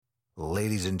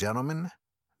Ladies and gentlemen,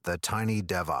 the Tiny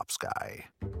DevOps Guy.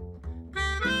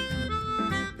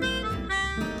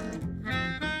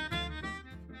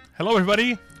 Hello,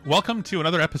 everybody. Welcome to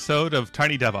another episode of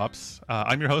Tiny DevOps.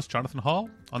 I'm your host, Jonathan Hall.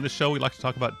 On this show, we like to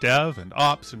talk about dev and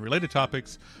ops and related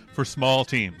topics for small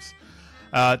teams.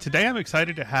 Today, I'm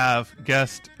excited to have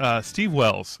guest Steve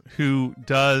Wells, who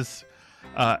does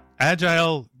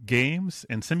agile games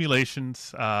and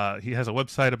simulations. He has a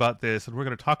website about this, and we're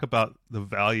going to talk about the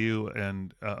value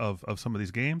and of some of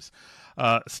these games.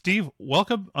 Steve,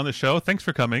 welcome on the show. Thanks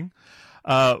for coming.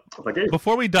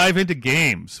 Before we dive into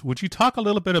games, would you talk a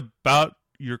little bit about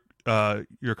your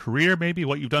career, maybe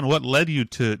what you've done, what led you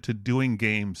to doing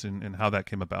games, and how that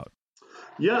came about?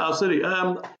 Yeah, absolutely.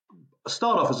 I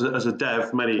started off as a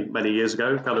dev many years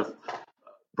ago. Kind of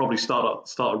probably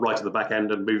started right at the back end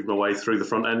and moved my way through the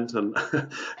front end, and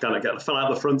kind of fell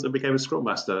out the front and became a Scrum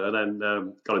Master, and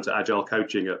then got into agile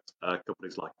coaching at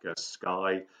companies like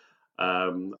Sky,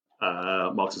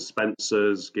 Marks and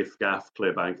Spencer's, giffgaff,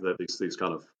 Clearbank, these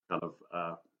kind of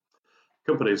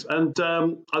companies, and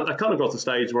I kind of got to the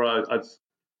stage where I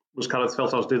was kind of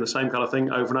felt I was doing the same kind of thing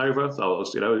over and over. So I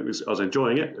was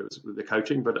enjoying it. It was the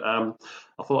coaching, but I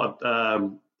thought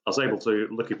I was able to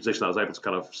lucky position. I was able to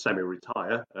kind of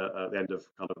semi-retire at the end of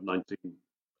kind of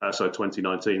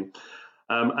 2019,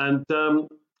 and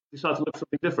decided to look for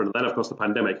something different. And then, of course, the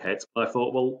pandemic hit. And I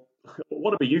thought, well,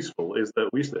 what would be useful is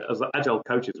that as agile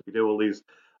coaches, we do all these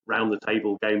round the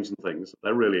table games and things.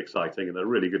 They're really exciting, and they're a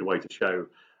really good way to show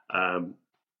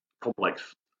complex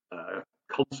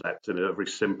concepts in a very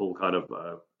simple kind of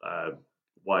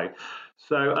way.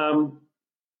 So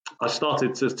I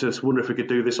started to wonder if we could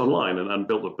do this online, and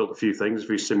built a few things, a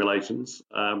few simulations,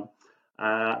 and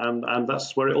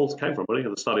that's where it all came from. Really,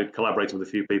 I started collaborating with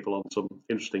a few people on some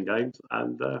interesting games,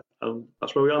 and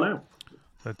that's where we are now.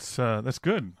 That's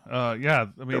good. Yeah,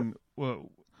 I mean,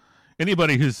 well,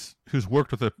 anybody who's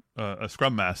worked with a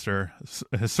Scrum Master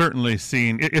has certainly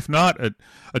seen, if not a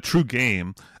true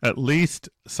game, at least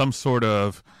some sort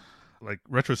of like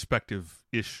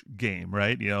retrospective-ish game,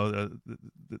 right? You know,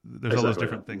 there's all those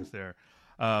different things there.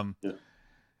 And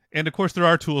of course, there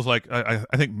are tools like I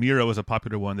think Miro is a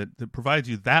popular one that provides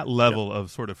you that level of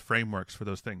sort of frameworks for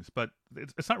those things. But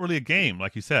it's not really a game,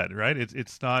 like you said, right?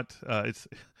 It's not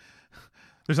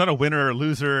there's not a winner or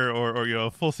loser or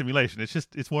full simulation.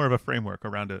 It's more of a framework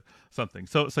around something.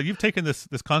 So you've taken this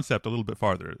concept a little bit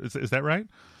farther. Is that right?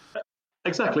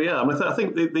 Exactly. Yeah. I mean, I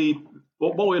think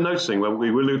what we're noticing when we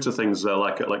allude to things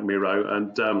like Miro,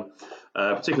 and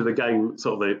particularly the game,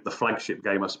 sort of the flagship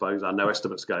game, I suppose, our No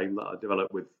Estimates game that I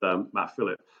developed with Matt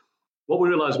Phillip. What we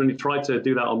realised when you try to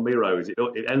do that on Miro is it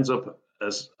ends up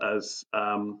as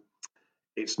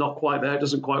it's not quite there, it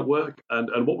doesn't quite work.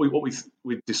 And what we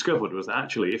discovered was that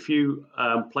actually, if you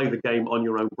play the game on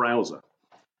your own browser,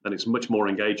 then it's much more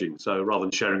engaging. So rather than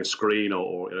sharing a screen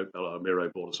or a Miro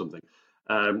board or something.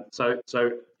 And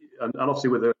obviously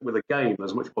with a game,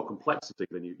 there's much more complexity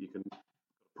than you can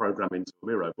program into a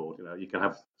Miro board. You can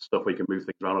have stuff where you can move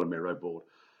things around on a Miro board.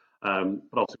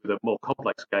 But obviously with a more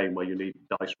complex game where you need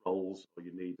dice rolls, or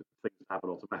you need things to happen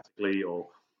automatically, or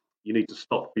you need to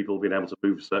stop people being able to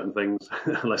move certain things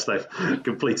unless they've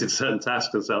completed certain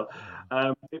tasks and so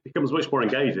on. It becomes much more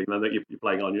engaging than that you're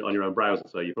playing on your own browser.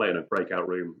 So you play in a breakout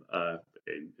room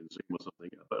in Zoom or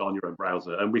something, but on your own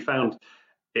browser. And we found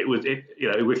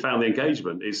we found the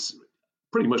engagement is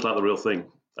pretty much like the real thing,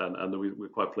 and we're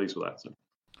quite pleased with that. So.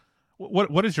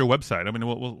 What is your website? I mean,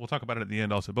 we'll talk about it at the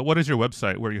end also. But what is your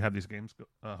website where you have these games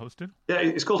hosted? Yeah,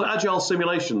 it's called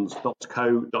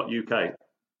agilesimulations.co.uk.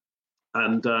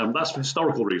 And that's for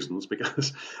historical reasons,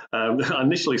 because I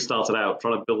initially started out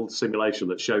trying to build a simulation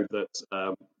that showed that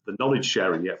the knowledge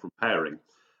sharing you get from pairing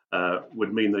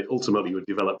would mean that ultimately you would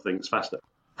develop things faster.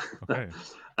 Okay.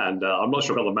 And I'm not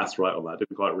sure I got the maths right on that. It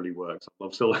didn't quite really work. So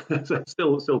I'm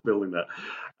still building that.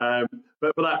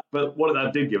 But what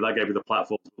that did give, that gave me the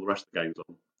platform to put the rest of the games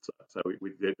on. So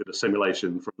we did a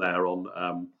simulation from there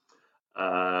on.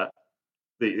 How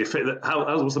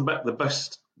was the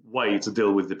best way to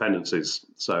deal with dependencies.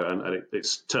 So, and it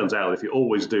turns out if you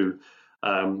always do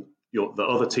the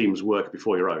other team's work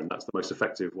before your own, that's the most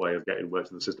effective way of getting work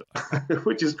to the system,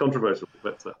 which is controversial.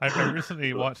 But I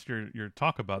recently watched your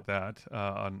talk about that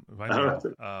on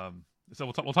Vimeo. So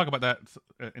we'll talk about that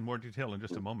in more detail in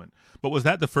just a moment. But was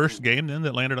that the first game then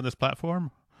that landed on this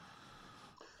platform?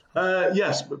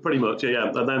 Yes, pretty much.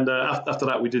 Yeah. And then after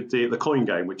that, we did the coin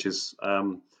game, which is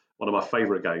one of my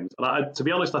favourite games. And to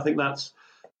be honest, I think that's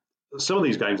some of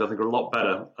these games I think are a lot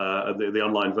better the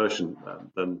online version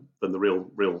than the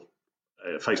real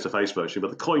face-to-face version.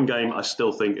 But the coin game, I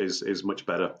still think is much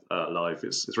better live.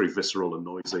 It's very visceral and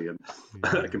noisy and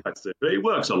competitive. But it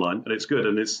works online and it's good.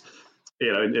 And it's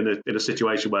in a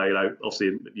situation where obviously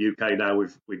in the UK now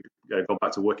we've gone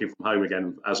back to working from home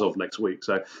again as of next week.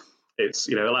 So it's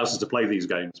allows us to play these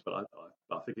games. But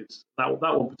I think it's that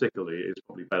one particularly is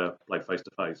probably better played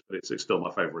face-to-face. But it's still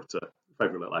my favourite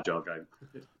little agile game.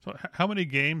 So how many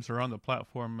games are on the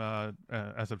platform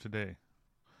as of today?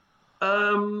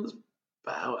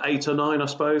 About 8 or 9, I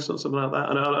suppose, something like that.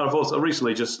 And I've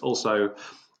recently just also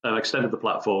extended the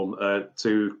platform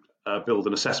to build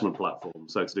an assessment platform,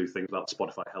 so to do things like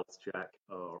Spotify Health Check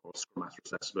or Scrum Master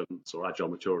assessments or Agile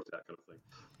Maturity, that kind of thing.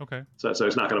 Okay. So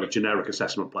it's now kind of a generic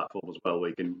assessment platform as well, where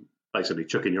you can basically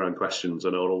chuck in your own questions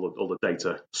and all the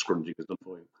data scrunging is done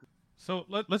for you. So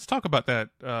let's talk about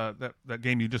that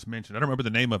game you just mentioned. I don't remember the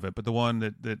name of it, but the one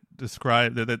that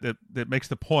described that makes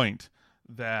the point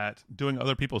that doing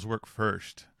other people's work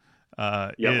first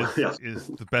is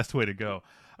the best way to go.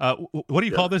 What do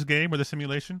you call this game or the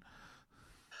simulation?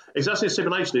 It's actually a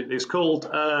simulation. It's called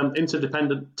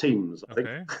Interdependent Teams, I think.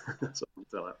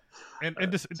 Okay.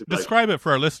 And describe it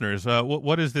for our listeners.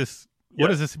 What is this? What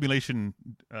does this simulation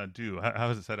do?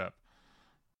 How is it set up?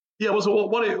 Yeah, well, so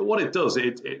what it does,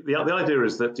 the idea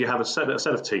is that you have a set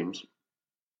of teams,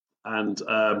 and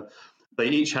they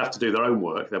each have to do their own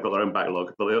work. They've got their own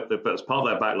backlog, but as part of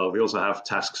their backlog, they also have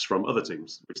tasks from other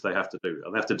teams, which they have to do,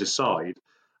 and they have to decide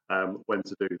when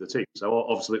to do the team. So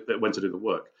obviously, when to do the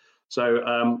work.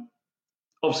 So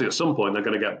obviously, at some point, they're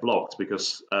going to get blocked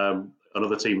because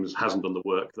another team hasn't done the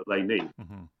work that they need.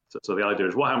 Mm-hmm. So the idea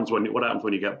is what happens when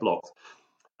you get blocked.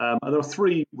 And there are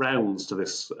 3 rounds to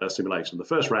this simulation. The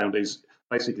first round is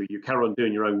basically you carry on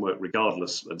doing your own work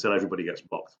regardless until everybody gets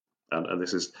blocked. And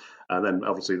then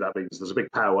obviously that means there's a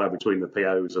big powwow between the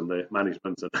POs and the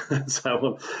management and so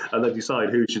on, and they decide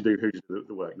who should do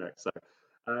the work next. So,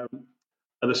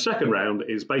 and the second round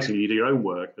is basically you do your own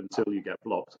work until you get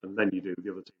blocked, and then you do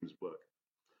the other team's work.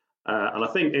 And I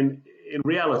think in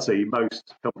reality,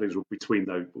 most companies would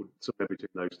somewhere between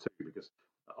those two, because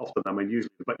often,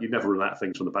 usually, but you never run out of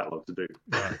things from the backlog to do.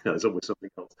 Right. There's always something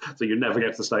else. So you never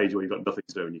get to the stage where you've got nothing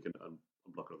to do and you can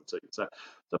unblock another team. So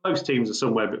most teams are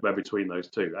somewhere between those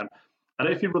two. And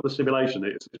if you run the simulation,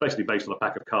 it's basically based on a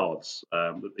pack of cards.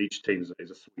 Each team is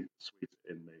a suite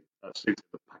in the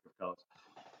pack of cards.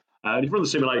 And if you run the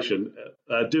simulation,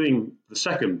 doing the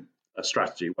second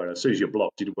strategy, where as soon as you're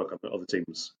blocked, you do work on the other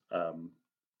team's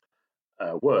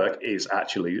work, is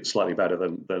actually slightly better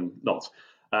than not.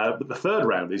 But the third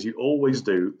round is you always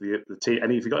do the team,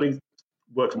 and if you've got any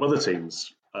work from other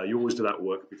teams, you always do that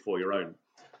work before your own.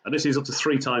 And this is up to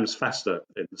 3 times faster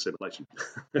in the simulation,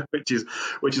 which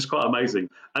is quite amazing.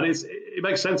 And it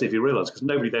makes sense if you realise, because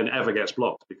nobody then ever gets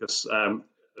blocked, because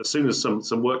as soon as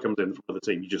some work comes in from another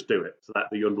team, you just do it, so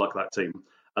that you unblock that team,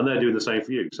 and they're doing the same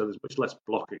for you. So there's much less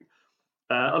blocking.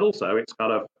 And also, it's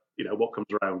kind of what comes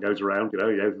around goes around.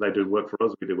 They do work for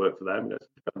us, we do work for them. It's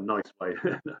a nice way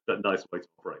to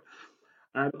operate.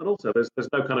 And also, there's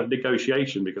no kind of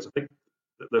negotiation, because I think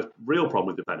the real problem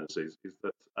with dependencies is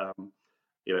that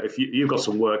if you've got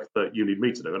some work that you need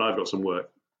me to do, and I've got some work,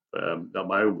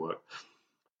 my own work,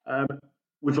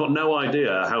 we've got no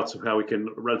idea how we can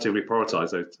relatively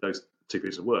prioritise those 2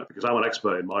 pieces of work, because I'm an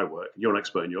expert in my work and you're an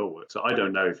expert in your work. So I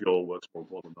don't know if your work's more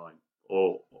important than mine,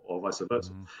 or vice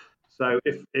versa. Mm-hmm. So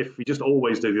if we just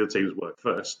always do the other team's work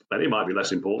first, then it might be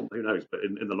less important. Who knows? But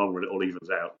in the long run, it all evens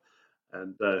out,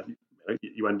 and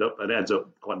you end up, and it ends up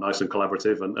quite nice and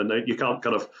collaborative, and you can't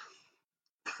kind of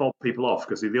fob people off,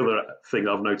 because the other thing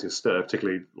I've noticed,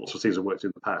 particularly lots of teams I've worked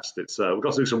in the past, it's we've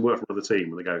got to do some work for another team,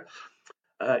 and they go,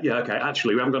 okay,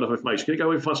 actually, we haven't got enough information. Can you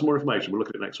go and find some more information? We'll look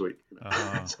at it next week.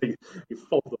 So you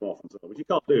fob them off, and so on, which you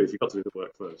can't do if you've got to do the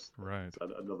work first. Right. So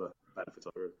another benefit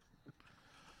of it.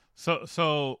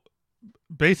 So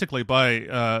basically,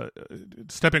 by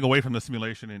stepping away from the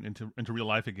simulation and into real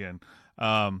life again,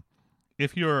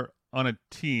 if you're on a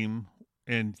team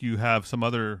and you have some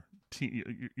other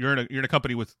team, you're in a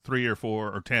company with 3 or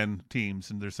 4 or 10 teams,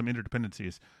 and there's some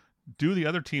interdependencies. Do the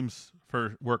other teams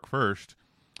work first,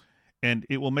 and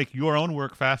it will make your own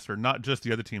work faster, not just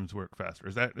the other team's work faster.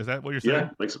 Is that what you're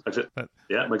saying?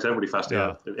 Yeah, it makes everybody faster.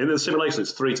 Yeah. In the simulation,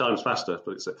 it's 3 times faster,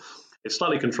 but it's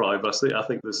slightly contrived. But I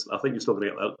think you're still going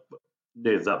to get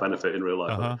near that benefit in real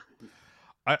life.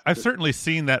 Uh-huh. I've certainly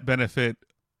seen that benefit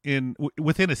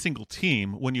within a single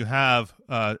team when you have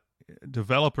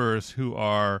developers who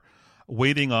are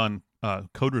waiting on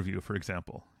code review, for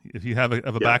example. If you have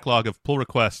a backlog of pull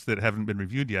requests that haven't been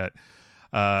reviewed yet,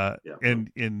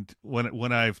 And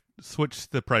when I've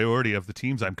switched the priority of the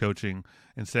teams I'm coaching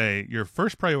and say your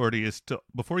first priority is to,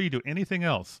 before you do anything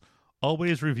else,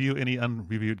 always review any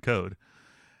unreviewed code.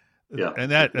 Yeah.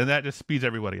 And that just speeds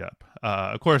everybody up.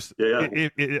 Of course, Yeah.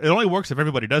 it only works if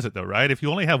everybody does it, though, right? If you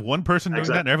only have one person doing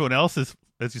that and everyone else is,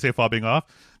 as you say, fobbing off,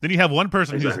 then you have one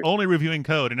person who's only reviewing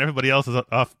code and everybody else is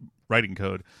off writing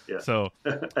code. Yeah. So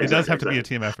it does have to be a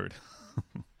team effort.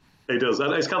 It does,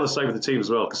 and it's kind of the same with the team as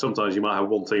well. Because sometimes you might have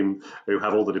one team who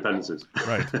have all the dependencies,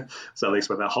 right? So they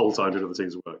spend that whole time doing other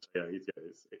teams' work. So,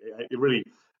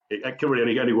 it can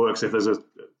really only works if there's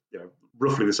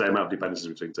roughly the same amount of dependencies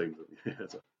between teams.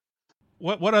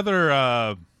 What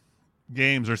other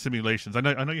games or simulations? I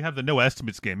know you have the No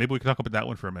Estimates game. Maybe we can talk about that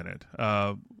one for a minute.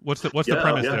 What's the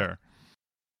premise there?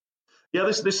 Yeah,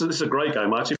 this is a great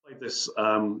game. I actually played this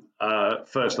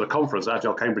first at a conference,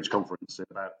 Agile Cambridge conference, in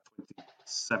about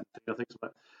 2017, I think.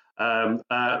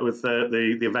 With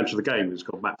the inventor of the game, who's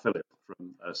called Matt Phillip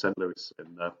from St. Louis.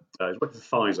 He's working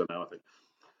for Pfizer now, I think.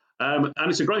 And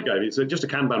it's a great game. It's just a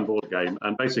Kanban board game,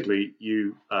 and basically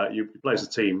you play as a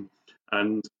team,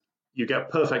 and you get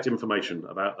perfect information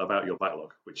about your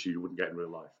backlog, which you wouldn't get in real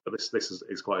life. But this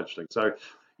is quite interesting. So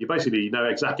you basically know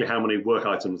exactly how many work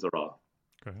items there are.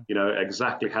 Okay. You know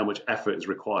exactly how much effort is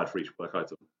required for each work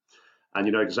item, and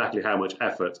you know exactly how much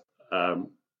effort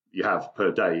you have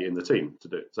per day in the team to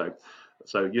do it.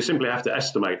 So you simply have to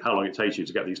estimate how long it takes you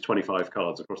to get these 25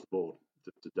 cards across the board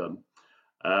to done.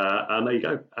 And there you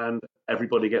go. And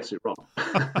everybody gets it wrong.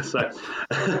 So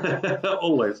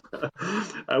always.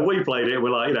 We played it. We're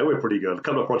like, we're pretty good. A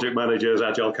couple of project managers,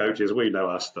 agile coaches. We know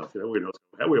our stuff.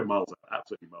 We're miles out,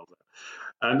 absolutely miles out.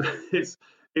 And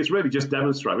it's really just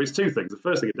demonstrating. It's two things. The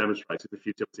first thing it demonstrates is the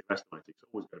futility of estimating. It's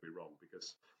always going to be wrong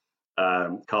because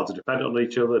cards are dependent on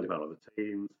each other, dependent on the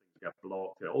teams, things get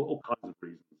blocked, all kinds of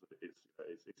reasons.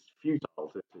 It's futile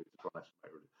to try and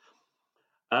estimate,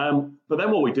 really. But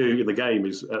then what we do in the game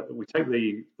is we take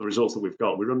the results that we've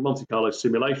got, we run Monte Carlo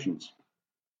simulations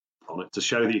on it to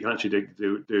show that you can actually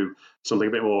do something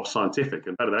a bit more scientific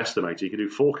and better than estimating. You can do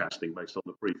forecasting based on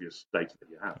the previous data that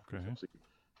you have. Okay.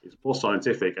 It's more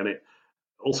scientific, and it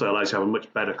also allows you to have a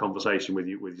much better conversation with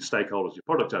your stakeholders, your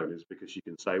product owners, because you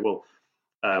can say, well,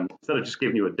 instead of just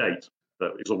giving you a date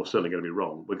that is almost certainly going to be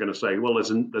wrong, we're going to say, well,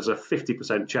 there's a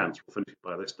 50% chance we'll finish it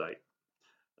by this date.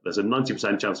 There's a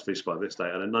 90% chance to finish by this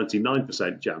date and a 99%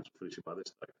 chance to finish it by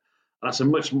this date. And that's a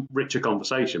much richer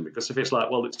conversation, because if it's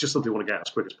like, well, it's just something we want to get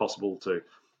as quick as possible to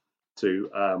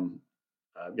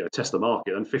test the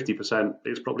market, and 50%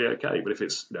 is probably okay. But if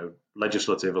it's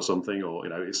legislative or something, or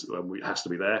it has to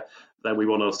be there, then we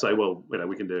want to say, well,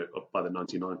 we can do it up by the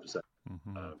 99%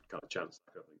 kind of chance.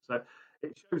 That kind of thing. So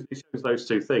it shows those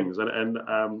two things, and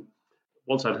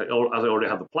once as I already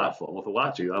had the platform, I thought, well,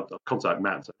 actually, I'll contact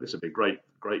Matt. So this would be a great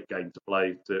game to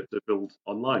play to build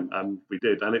online, and we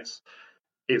did, and it's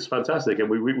fantastic, and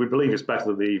we believe it's better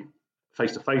than the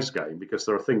face-to-face game, because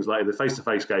there are things like in the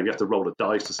face-to-face game you have to roll a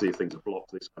dice to see if things are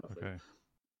blocked, this kind of thing.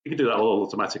 You can do that all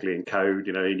automatically in code,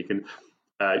 and you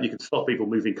can stop people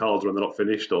moving cards when they're not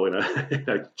finished, or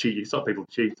cheat. You stop people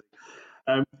cheating.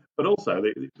 But also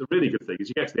the really good thing is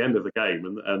you get to the end of the game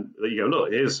and you go,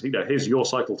 look, here's your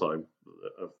cycle time,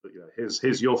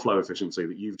 here's your flow efficiency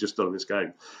that you've just done in this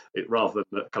game, rather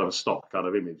than kind of a stock kind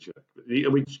of image,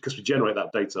 because we generate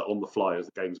that data on the fly as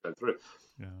the game's going through.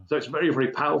 Yeah. So it's very,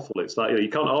 very powerful. It's like you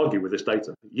can't argue with this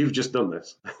data. You've just done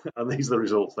this, and these are the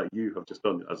results that you have just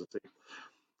done as a team.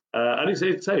 And it's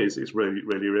really,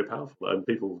 really, really powerful, and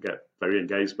people get very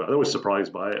engaged by it. They're always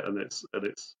surprised by it, and it's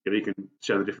you can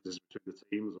show the differences between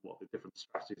the teams and what the different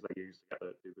strategies they use to get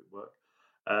to do the work.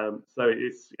 So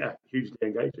it's hugely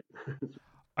engaging.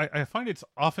 I find it's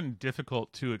often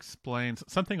difficult to explain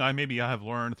something I have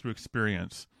learned through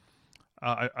experience.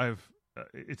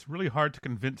 It's really hard to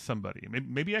convince somebody.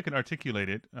 Maybe I can articulate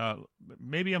it.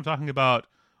 Maybe I'm talking about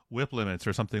WIP limits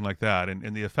or something like that,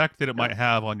 and the effect that it might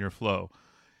have on your flow.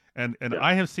 And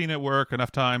I have seen it work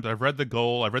enough times. I've read the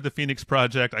goal. I've read the Phoenix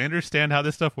Project. I understand how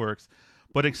this stuff works.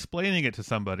 But explaining it to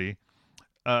somebody,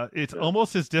 it's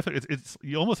almost as difficult. It's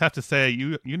you almost have to say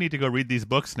you need to go read these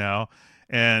books now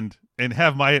and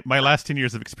have my last 10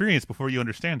 years of experience before you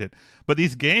understand it. But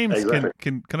these games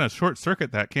can kind of short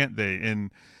circuit that, can't they?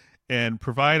 And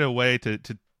provide a way to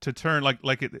turn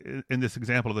like in this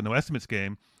example of the No Estimates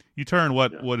game, you turn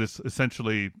what is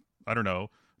essentially, I don't know,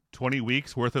 20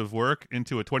 weeks worth of work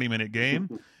into a 20-minute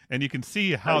game, and you can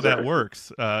see how that works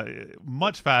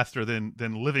much faster than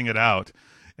living it out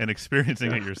and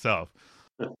experiencing it yourself.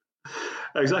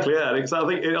 Exactly, yeah. And I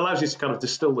think it allows you to kind of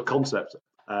distill the concept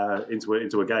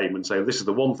into a game and say, this is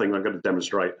the one thing I'm going to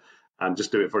demonstrate, and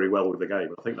just do it very well with the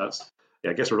game. I think that's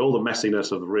gets rid of all the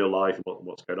messiness of the real life and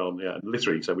what's going on. Yeah, and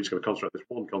literally, so we're just going to construct this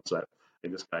one concept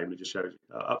in this game, and it just shows you.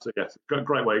 Absolutely, yes,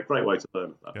 great way to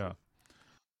learn that. Yeah.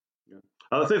 Yeah.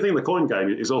 And the thing in the coin game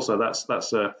is also that's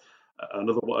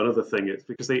another thing. It's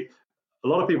because a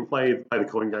lot of people play the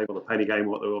coin game or the penny game,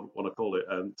 what they want to call it,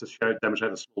 and to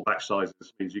demonstrate the small batch sizes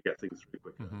means you get things through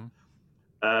quicker. Mm-hmm.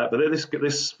 But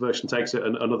this version takes it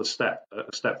another step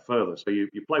further. So you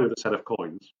play with a set of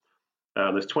coins.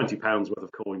 There's £20 worth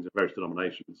of coins of various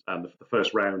denominations, and the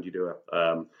first round you do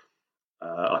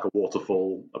like a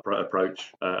waterfall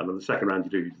approach, and then the second round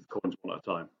you do the coins one at a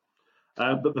time.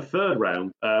 But the third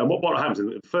round, what happens in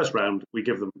the first round, we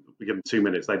give them 2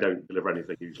 minutes. They don't deliver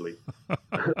anything usually.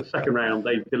 The second round,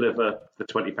 they deliver the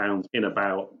 £20 in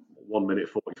about 1 minute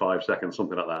 45 seconds,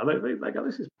 something like that. And they go,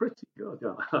 this is pretty good.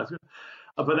 Yeah.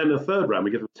 But then the third round,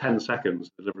 we give them 10 seconds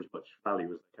to deliver as much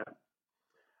value as they can.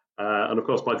 And of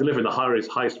course, by delivering the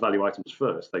highest value items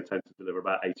first, they tend to deliver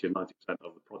about 80 or 90%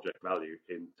 of the project value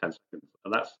in 10 seconds.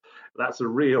 And that's a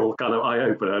real kind of eye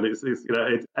opener. And it's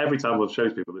every time one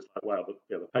shows people, it's like, wow,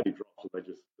 the penny drops, and they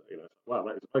just wow,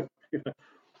 that is amazing.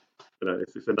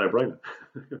 It's a no-brainer.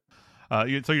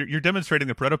 So you're demonstrating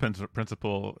the Pareto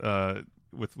principle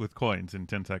with coins in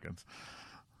 10 seconds.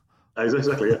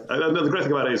 Exactly. Yeah. And the great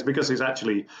thing about it is because it's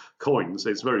actually coins,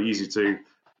 it's very easy to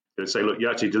say, look, you're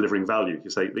actually delivering value. You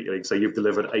say you've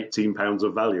delivered £18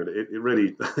 of value. It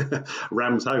really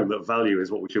rams home that value is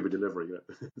what we should be delivering.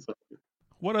 So,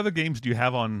 what other games do you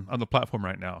have on the platform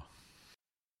right now?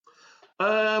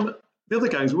 The other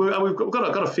games, we've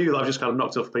got a few that I've just kind of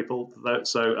knocked off people.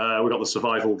 So we've got the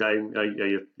survival game.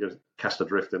 You're cast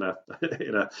adrift in a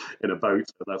in a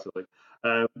boat and that sort of thing.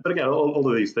 But again, all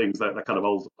of these things, they're kind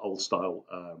of old style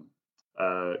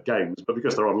games. But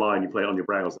because they're online, you play it on your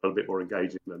browser. They're a bit more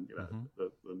engaging than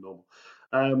the normal.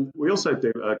 We also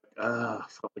do. I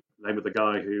forgot the name of the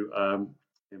guy who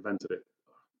invented it.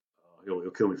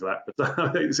 He'll kill me for that,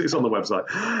 but it's on the website,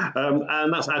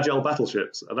 and that's Agile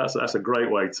Battleships, and that's a great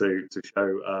way to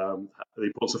show the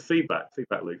importance of feedback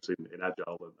loops in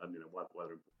Agile, and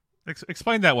whether.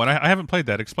 Explain that one. I haven't played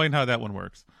that. Explain how that one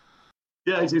works.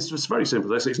 Yeah, it's very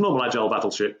simple. It's normal Agile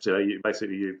Battleships. You have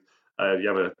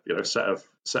a set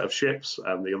of ships,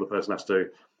 and the other person has to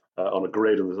on a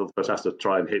grid, and the other person has to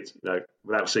try and hit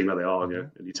without seeing where they are, and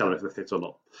you tell them if they hit or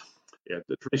not. Yeah,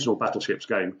 the traditional battleships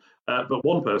game, but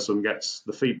one person gets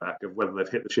the feedback of whether they've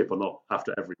hit the ship or not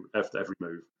after every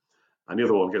move, and the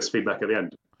other one gets feedback at the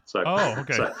end. So,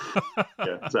 okay.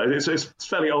 So it's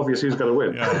fairly obvious who's going to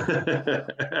win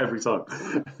every time.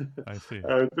 I see.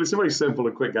 But it's a very simple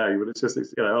and quick game, but it's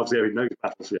obviously everybody knows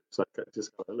battleships, so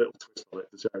just got a little twist on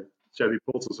it to show the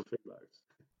importance of feedback.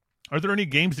 Are there any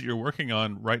games that you're working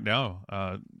on right now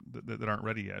that aren't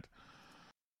ready yet?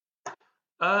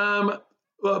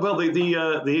 Well,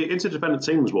 the interdependent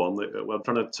teams one, we're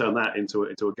trying to turn that into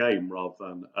a game rather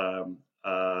than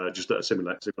just a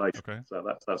simulation. Okay. So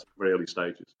that's very early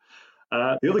stages.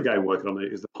 The other game working on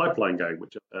it is the Pipeline game,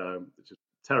 which is a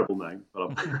terrible name,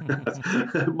 but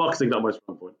marketing not my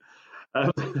strong point.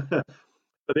 But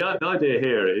the idea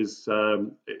here is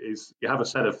you have a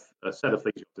set of things you have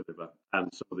to deliver,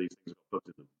 and some of these things have got bugs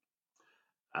in them,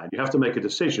 and you have to make a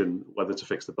decision whether to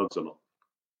fix the bugs or not.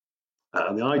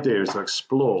 And the idea is to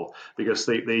explore, because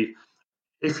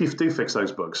if you do fix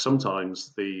those bugs,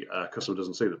 sometimes the customer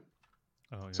doesn't see them.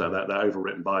 Oh, yeah. So they're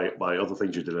overwritten by other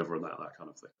things you deliver and that kind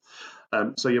of thing.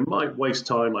 So you might waste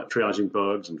time like triaging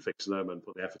bugs and fixing them and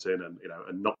put the effort in and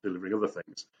not delivering other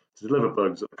things to deliver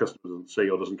bugs that the customer doesn't see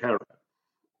or doesn't care about.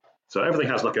 So everything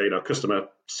has like a customer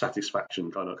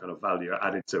satisfaction kind of value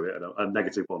added to it, and a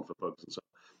negative one for bugs and so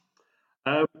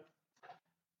on.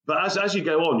 But as you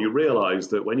go on, you realise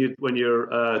that when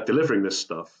you're delivering this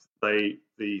stuff, the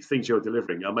things you're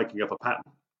delivering are making up a pattern.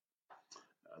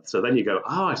 So then you go,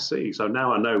 I see. So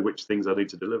now I know which things I need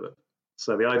to deliver.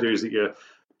 So the idea is that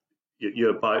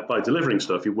you're by delivering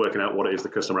stuff, you're working out what it is the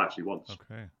customer actually wants.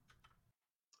 Okay.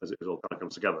 As it all kind of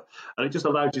comes together, and it just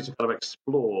allows you to kind of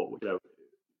explore,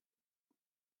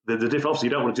 the difference. Obviously,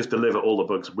 you don't want to just deliver all the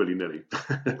bugs willy-nilly,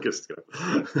 because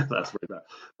that's really bad.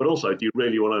 But also, do you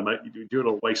really want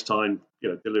to waste time,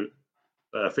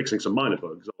 fixing some minor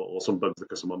bugs or some bugs the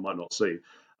customer might not see,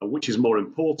 and which is more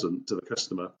important to the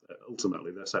customer?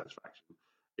 Ultimately, their satisfaction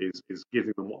is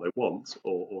giving them what they want,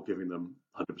 or giving them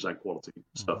 100% quality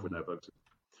stuff with no bugs.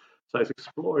 So it's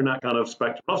exploring that kind of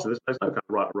spectrum. Obviously, there's no kind of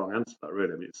right or wrong answer to that,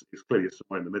 really. I mean, it's clearly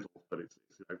somewhere in the middle, but it's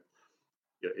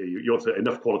you want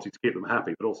enough quality to keep them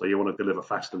happy, but also you want to deliver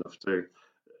fast enough to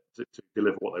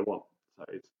deliver what they want. So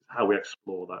it's how we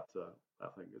explore that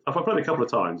thing. I've played it a couple of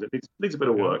times. It needs a bit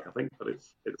of work, I think, but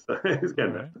it's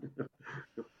getting there.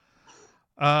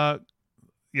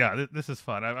 yeah, this is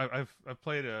fun. I've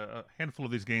played a handful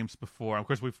of these games before. Of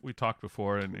course, we talked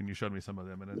before, and you showed me some of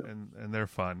them, and they're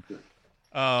fun.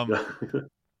 Um, Yeah.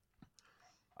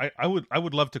 I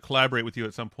would love to collaborate with you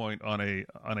at some point on a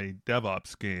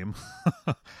DevOps game.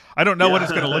 I don't know what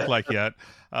it's going to look Yeah. like yet,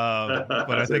 but I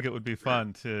That's think it. it would be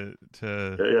fun to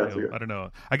Yeah, that's good. I don't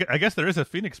know. I guess there is a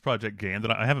Phoenix Project game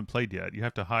that I haven't played yet. You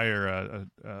have to hire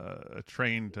a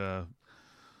trained uh,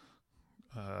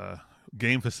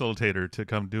 game facilitator to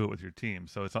come do it with your team.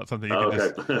 So it's not something Oh,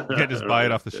 you can't just buy it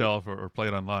right. off the Yeah. shelf or play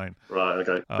it online. Right.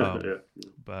 Okay. Um, Yeah.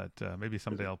 but maybe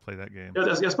someday I'll play that game. Yeah,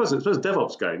 I suppose a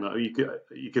DevOps game.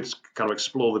 You could kind of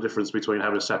explore the difference between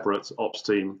having a separate ops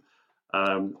team,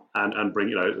 and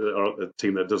bring a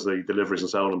team that does the deliveries and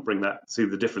so on, and see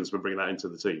the difference by bringing that into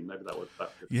the team. Maybe that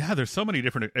could. Yeah, there's so many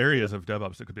different areas of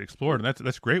DevOps that could be explored, and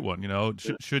that's a great one. Yeah,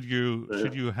 Should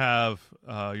you have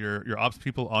your ops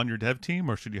people on your dev team,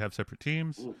 or should you have separate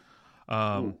teams? mm,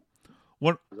 Um, mm,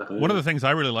 one exactly. of the things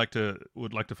I really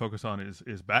would like to focus on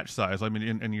is batch size. I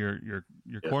mean, and your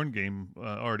Yeah, corn game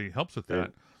already helps with yeah,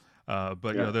 that.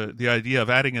 But yeah, the idea of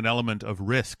adding an element of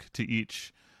risk to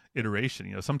each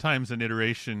iteration. Sometimes an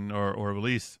iteration or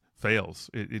release fails.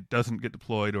 It doesn't get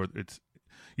deployed, or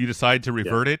you decide to yeah,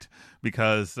 revert it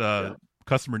because yeah,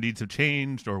 customer needs have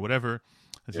changed or whatever.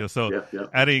 And yeah, so yeah, yeah,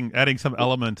 adding some yeah,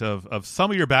 element of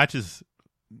some of your batches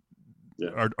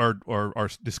yeah, are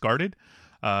discarded.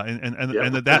 yeah,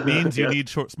 And that means you yeah, need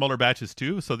smaller batches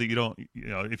too, so that you don't,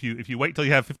 if you wait till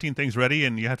you have 15 things ready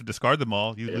and you have to discard them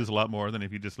all, you yeah. lose a lot more than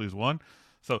if you just lose one.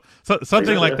 So something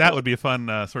Exactly. like that Yeah, would be a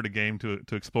fun sort of game to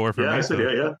explore for yeah, me. So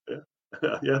absolutely. Yeah,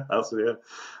 yeah, yeah, absolutely.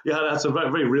 Yeah, yeah. That's a very,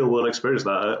 very real world experience.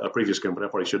 That a previous company, I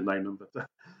probably shouldn't name them,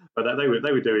 but they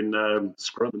were doing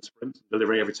Scrum and Sprint,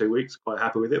 delivering every 2 weeks. Quite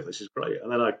happy with it. This is great.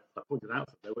 And then I pointed out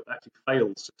that they would actually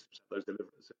failed 60% of those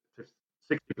deliveries.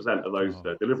 60% of those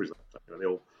oh, deliveries. They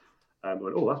all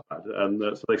went, oh, that's bad. And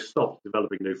so they stopped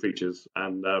developing new features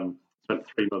and spent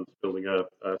 3 months building a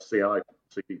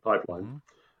CI/CD pipeline. hmm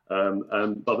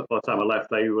And by the time I left,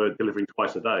 they were delivering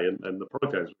twice a day, and the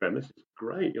product owners were going, "This is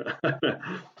great!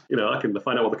 I can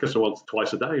find out what the customer wants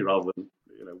twice a day rather than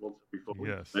once every 4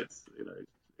 weeks. yes, It's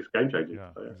game changing. yeah,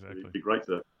 So, yeah, exactly, it'd be great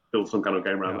to build some kind of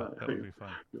game around yeah, that. that would be fun.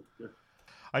 Yeah.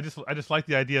 I just like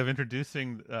the idea of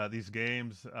introducing these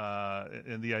games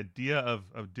and the idea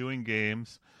of doing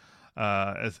games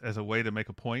as a way to make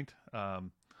a point.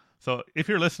 So if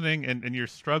you're listening and you're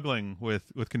struggling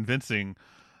with convincing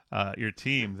your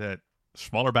team that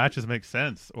smaller batches make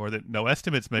sense, or that no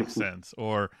estimates make sense,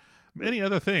 or many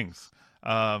other things,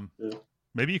 Yeah.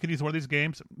 maybe you can use one of these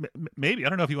games. Maybe I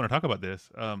don't know if you want to talk about this.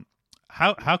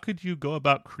 How could you go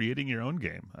about creating your own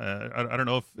game? I don't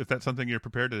know if that's something you're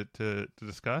prepared to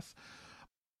discuss.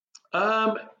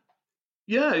 Um,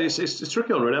 yeah, it's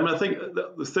tricky on really. I mean, I think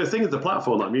the thing of the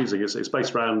platform that I'm using is it's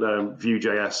based around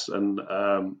Vue.js and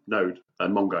Node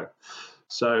and Mongo.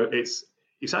 So it's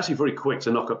actually very quick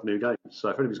to knock up new games. So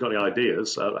if anybody's got any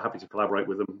ideas, happy to collaborate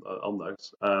with them on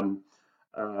those.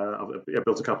 I've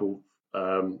built a couple.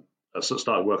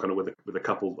 Started working on it with a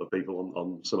couple of people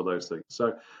on some of those things.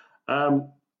 So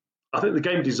um, I think the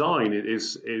game design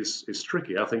is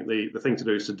tricky. I think the thing to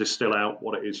do is to distill out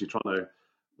what it is you're trying to,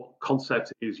 what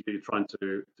concept it is you're trying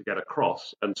to get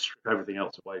across, and strip everything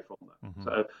else away from that. Hmm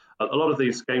So a lot of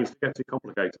these games get too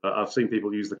complicated. I've seen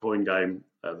people use the coin game,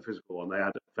 the physical one. They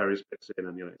add various bits in,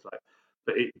 and it's like,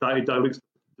 but it dilutes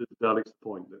the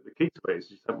point. The key to it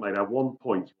is you have one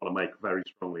point you want to make very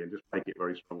strongly, and just make it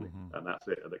very strongly, hmm and that's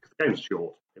it. Because the game's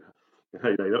short.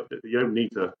 You don't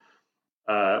need to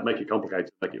make it complicated,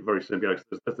 make it very simple.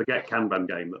 There's the Get Kanban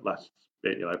game that lasts,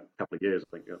 a couple of years,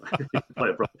 I think. Play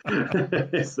it properly.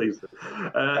 It seems to,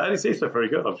 and it seems to very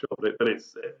good, I'm sure. But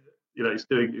it's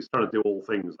it's trying to do all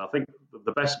things. I think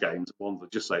the best games are ones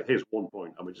that just say, here's one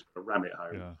point, and we're just going to ram it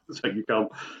home. Yeah. So you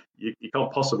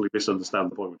can't possibly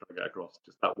misunderstand the point we're trying to get across.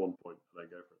 Just that one point, and then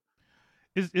go for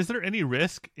it. Is there any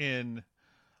risk in,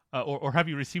 or have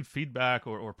you received feedback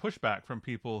or pushback from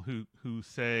people who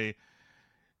say,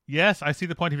 yes, I see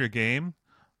the point of your game,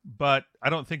 but I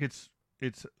don't think it's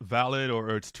valid,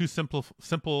 or it's too simple.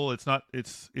 It's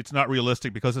not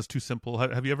realistic because it's too simple.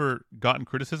 Have you ever gotten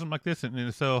criticism like this? And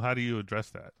if so, how do you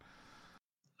address that?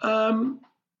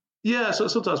 Yeah, so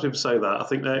sometimes people say that.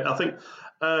 Particularly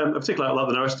I like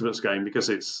the No Estimates game because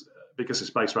it's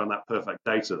based around that perfect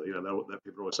data. People are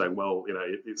always saying, well,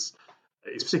 it's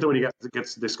particularly when you get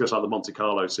to discuss like the Monte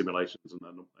Carlo simulations and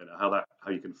how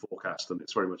you can forecast, and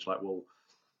it's very much like, well,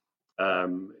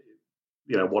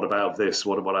 what about this?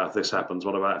 What about if this happens?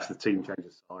 What about if the team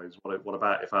changes size? What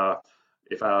about if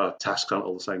our tasks aren't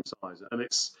all the same size? And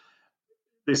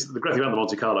the great thing about the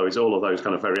Monte Carlo is all of those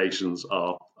kind of variations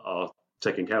are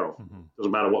taken care of.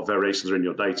 Doesn't matter what variations are in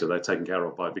your data; they're taken care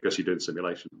of because you're doing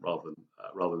simulation rather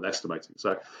than estimating.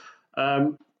 So,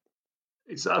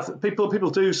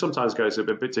 people do sometimes go a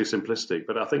bit too simplistic,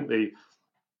 but I think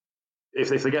if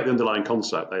they get the underlying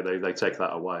concept, they take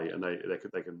that away and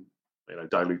they can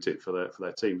dilute it for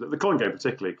their team. The coin game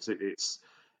particularly, because it's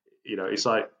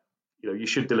like you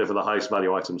should deliver the highest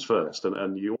value items first,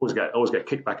 and you always get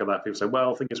kickback on that. People say,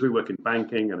 well, the thing is, we work in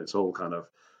banking, and it's all kind of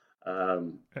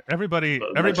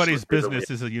everybody's business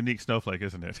is a unique snowflake,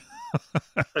 isn't it?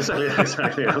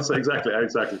 Exactly. Yeah.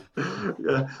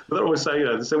 But they always say,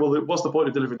 they say, well, what's the point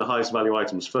of delivering the highest value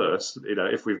items first?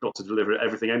 If we've got to deliver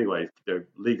everything anyway,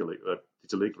 legally,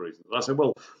 to legal reasons. And I say,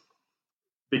 well,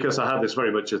 because I had this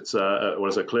very much at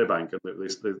Clearbank, and we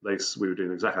were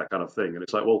doing exactly that kind of thing, and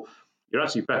it's like, well, you're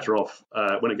actually better off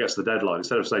when it gets to the deadline,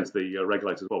 instead of saying to the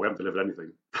regulators, well, we haven't delivered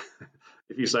anything.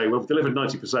 If you say, well, we've delivered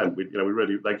 90%, they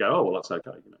go, oh, well, that's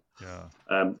okay. Yeah.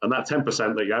 And that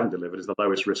 10% that you haven't delivered is the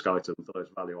lowest risk item, the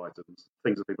lowest value items,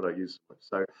 things that people don't use.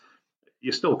 So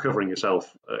you're still covering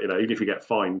yourself. Even if you get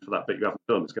fined for that bit you haven't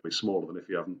done, it's going to be smaller than if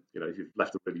you haven't. If you've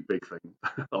left a really big thing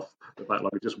off the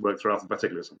backlog, it just worked through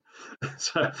alphabetically or something.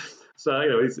 It's.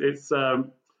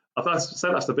 I'd say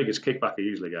that's the biggest kickback I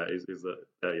usually get is that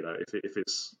if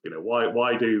it's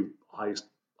why do highest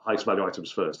value items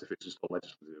first if it's just all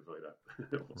legislative.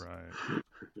 Right.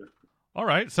 Yeah. All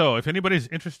right. So if anybody's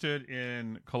interested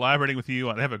in collaborating with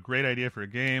you, they have a great idea for a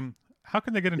game, how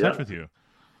can they get in touch with you?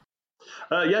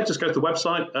 Just go to the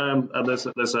website, and there's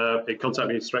contact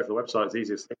me straight from the website. It's the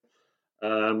easiest thing.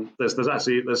 There's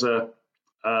actually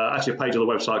a page on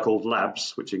the website called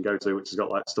Labs, which you can go to, which has got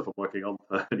like stuff I'm working on,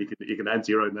 and you can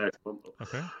enter your own there if you want.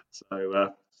 Okay.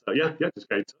 So just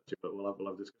get in touch. But we'll have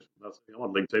a discussion. I'm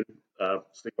on LinkedIn.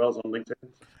 Steve Wells on LinkedIn.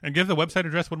 And give the website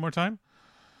address one more time.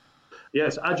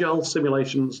 Yes,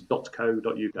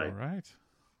 agilesimulations.co.uk. All right.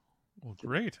 Well,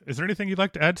 great. Is there anything you'd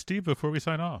like to add, Steve, before we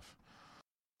sign off?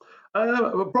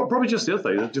 Probably just the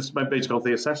other thing, just maybe based on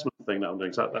the assessment thing that I'm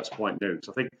doing. So that's quite new.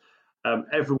 So I think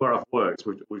everywhere I've worked,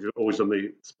 we've always done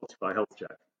the Spotify health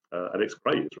check, and it's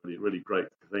great. It's really, really great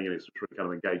thing, and it's really kind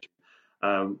of engaging.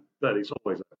 But it's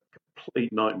always a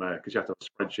complete nightmare because you have to have a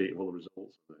spreadsheet of all the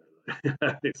results.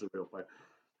 It's a real pain.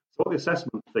 So what the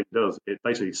assessment thing does, it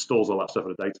basically stores all that stuff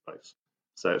in a database.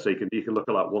 So you can look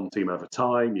at like one team over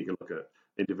time. You can look at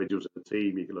individuals in the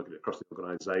team. You can look at it across the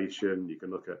organisation. You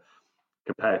can look at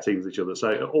compare teams with each other.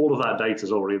 So all of that data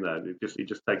is already in there. It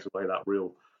just takes away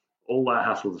all that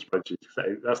hassle of the spreadsheet.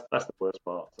 That's the worst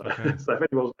part. So, okay. So if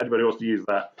anybody wants to use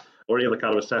that or any other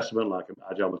kind of assessment like an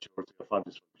agile maturity or 5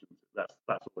 dysfunctions, that's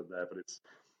all in there. But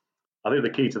I think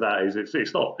the key to that is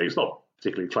it's not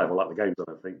particularly clever like the games, I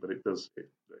don't think, but it does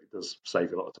save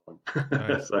you a lot of time.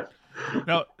 Nice. So,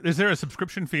 now, is there a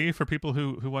subscription fee for people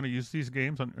who want to use these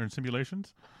games or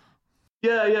simulations?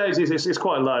 Yeah, it's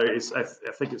quite low. I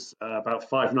think it's about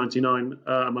 $5.99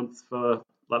 a month for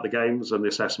like the games, and the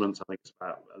assessments I think it's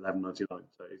about $11.99.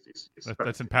 So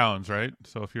that's in pounds, right?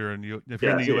 So if you're in the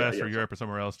US or Europe or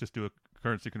somewhere else, just do a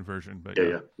currency conversion. But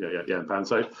in pounds.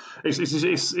 So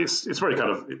it's very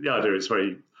kind of the idea is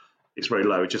it's very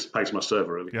low. It just pays my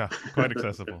server really. Yeah, quite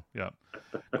accessible. Yeah,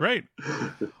 great.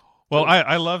 Well,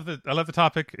 I love the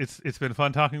topic. It's been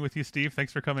fun talking with you, Steve.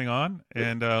 Thanks for coming on,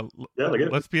 and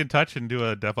let's be in touch and do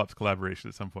a DevOps collaboration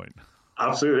at some point.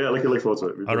 Absolutely, look forward to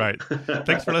it. All right.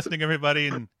 Thanks for listening, everybody,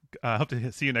 and I hope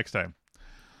to see you next time.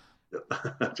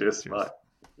 Cheers. Bye.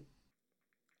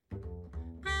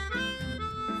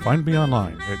 Find me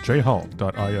online at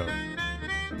jhull.io.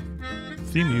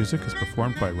 Theme music is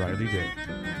performed by Riley Day.